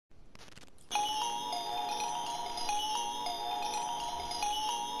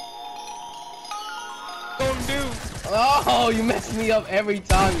Oh, you mess me up every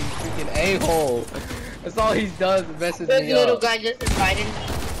time, you freaking a-hole. That's all he does, is messes This me little up. guy just invited me.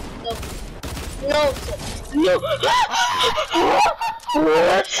 No. No.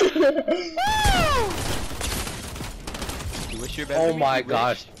 You wish you were Oh my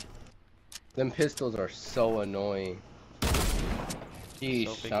gosh. Them pistols are so annoying. Jeez,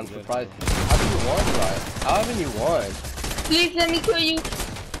 So I'm good, surprised. How have you won, right? How haven't you won? Please let me kill you.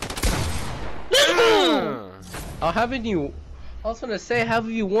 How haven't you? I was gonna say, how have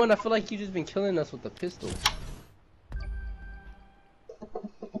you won? I feel like you just been killing us with the pistol.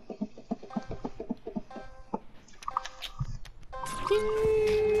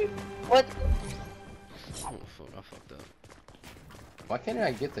 What? Oh fuck, I fucked up. Why can't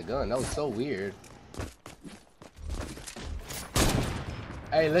I get the gun? That was so weird.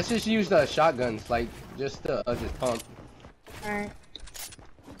 Hey, let's just use the shotguns, like just pump, Alright.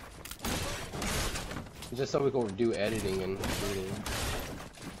 just so we can do editing and shooting.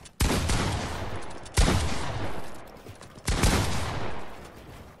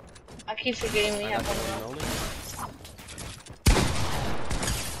 I keep forgetting we have one.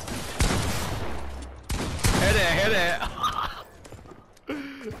 Hit it!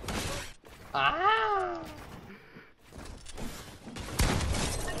 Ah!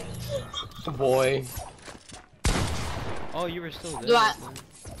 Boy. Oh, you were still there. Do I-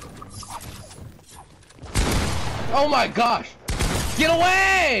 Oh my gosh! Get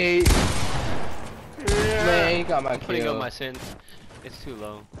away! Man, he got my I'm putting up kill. my sins. It's too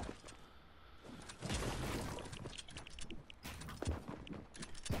low.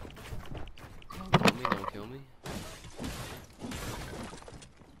 Don't kill me.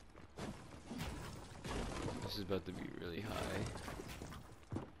 This is about to be really high.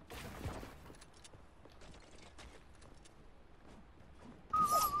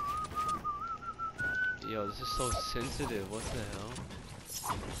 Yo, this is so sensitive. What the hell?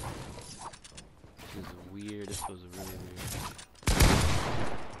 This is weird. This was really weird.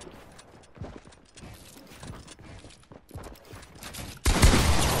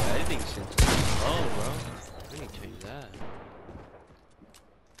 Editing sensitive. Oh, bro. We need to change that.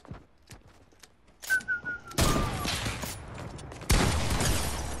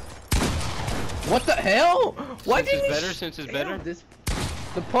 What the hell? Why Since did it's we better? Since it's better?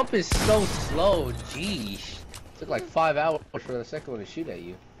 The pump is so slow. Jeez. Took like 5 hours for the second one to shoot at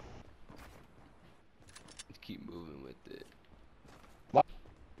you. Let's keep moving with it.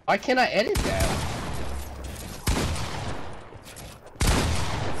 Why can't I edit that?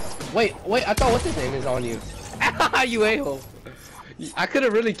 Wait, I thought what's his name is on you. You a-hole. I could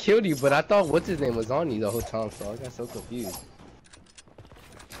have really killed you, but I thought what's his name was on you the whole time, so I got so confused.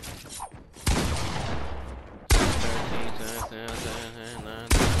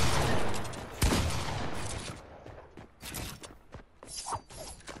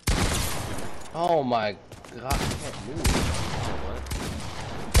 Oh my god, I can't move.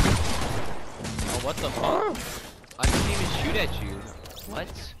 Oh, what the fuck? I didn't even shoot at you. What?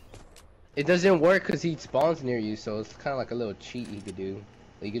 It doesn't work because he spawns near you, so it's kind of like a little cheat he could do.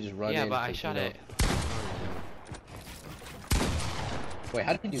 Like you could just run in. Yeah, but I and, shot you know. it. Wait,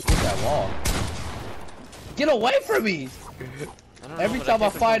 how did you hit that wall? Get away from me! Every time I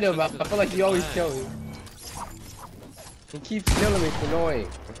fight him, I feel like you always kill me. He keeps killing me, it's annoying.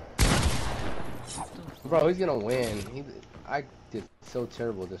 Bro, he's gonna win. I did so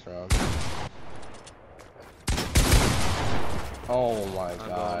terrible this round. Oh my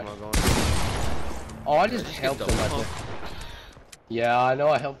god. Oh, I just helped him right there. Yeah, I know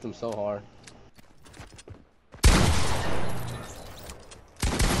I helped him so hard.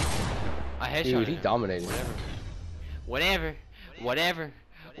 I headshot Dude, he him. dominated. Whatever.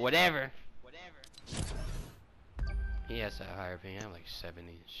 He has a higher ping. I have like 70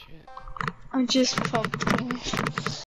 and shit. I just fucked.